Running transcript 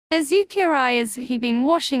Azukiarai azuki bean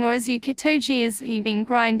washing or azukitogi azuki bean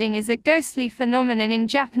grinding is a ghostly phenomenon in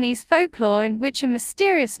Japanese folklore in which a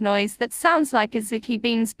mysterious noise that sounds like azuki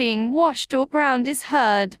beans being washed or ground is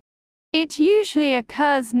heard. It usually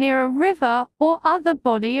occurs near a river or other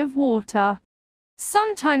body of water.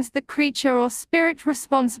 Sometimes the creature or spirit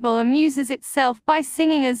responsible amuses itself by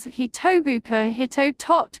singing azuki tobuka hito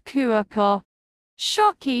tot kuako.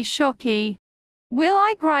 Shoki shoki. Will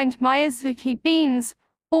I grind my azuki beans,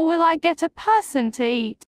 or will I get a person to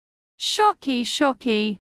eat? Shoki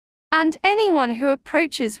shoki. And anyone who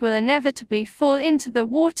approaches will inevitably fall into the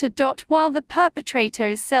water. While the perpetrator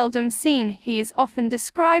is seldom seen, he is often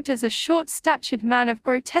described as a short-statured man of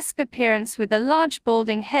grotesque appearance with a large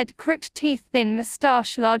balding head, crooked teeth, thin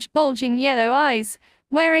moustache, large bulging yellow eyes,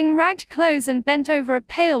 wearing ragged clothes and bent over a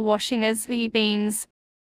pail washing azuki beans.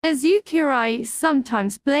 Azukiarai is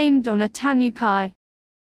sometimes blamed on a tanukai,